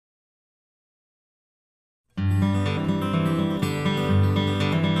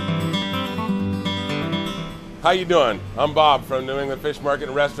How you doing? I'm Bob from New England Fish Market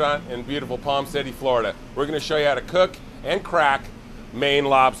and Restaurant in beautiful Palm City, Florida. We're going to show you how to cook and crack Maine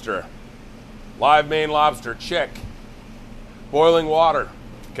lobster. Live Maine lobster, chick. Boiling water,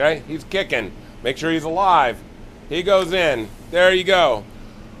 okay? He's kicking. Make sure he's alive. He goes in. There you go.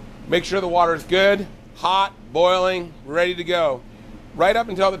 Make sure the water is good, hot, boiling, ready to go. Right up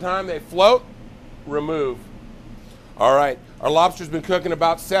until the time they float, remove. All right, our lobster's been cooking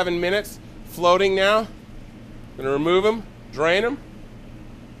about 7 minutes, floating now. Gonna remove them, drain them,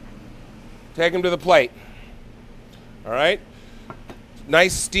 take them to the plate. All right,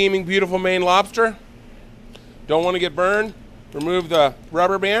 nice steaming, beautiful Maine lobster. Don't want to get burned. Remove the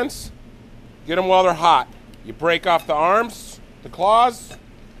rubber bands. Get them while they're hot. You break off the arms, the claws.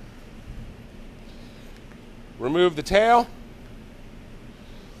 Remove the tail.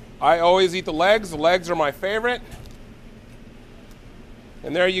 I always eat the legs. The legs are my favorite.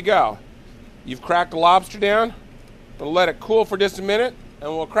 And there you go. You've cracked the lobster down. We'll let it cool for just a minute and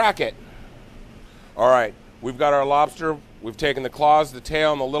we'll crack it. All right, we've got our lobster. We've taken the claws, the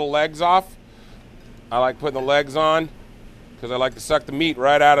tail, and the little legs off. I like putting the legs on because I like to suck the meat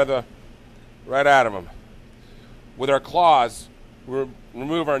right out of them. With our claws, we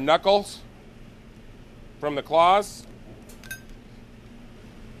remove our knuckles from the claws.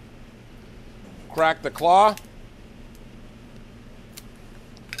 Crack the claw.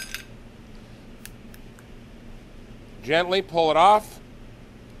 Gently pull it off.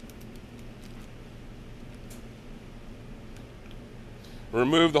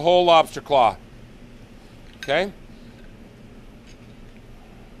 Remove the whole lobster claw. Okay?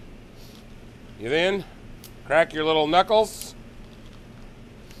 You then crack your little knuckles.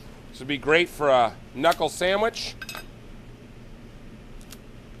 This would be great for a knuckle sandwich.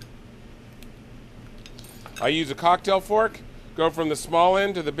 I use a cocktail fork. Go from the small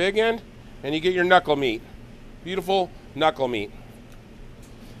end to the big end, and you get your knuckle meat. Beautiful knuckle meat.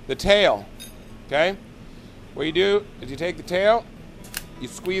 The tail, okay? What you do is you take the tail, you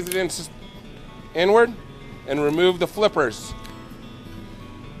squeeze it inward, and remove the flippers.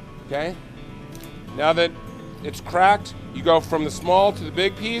 Okay? Now that it's cracked, you go from the small to the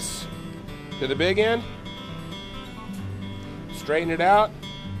big piece, to the big end. Straighten it out.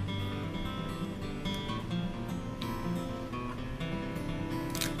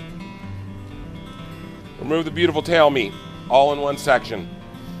 Remove the beautiful tail meat, all in one section.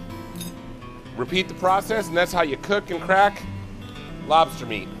 Repeat the process, and that's how you cook and crack lobster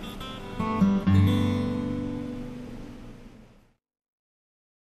meat.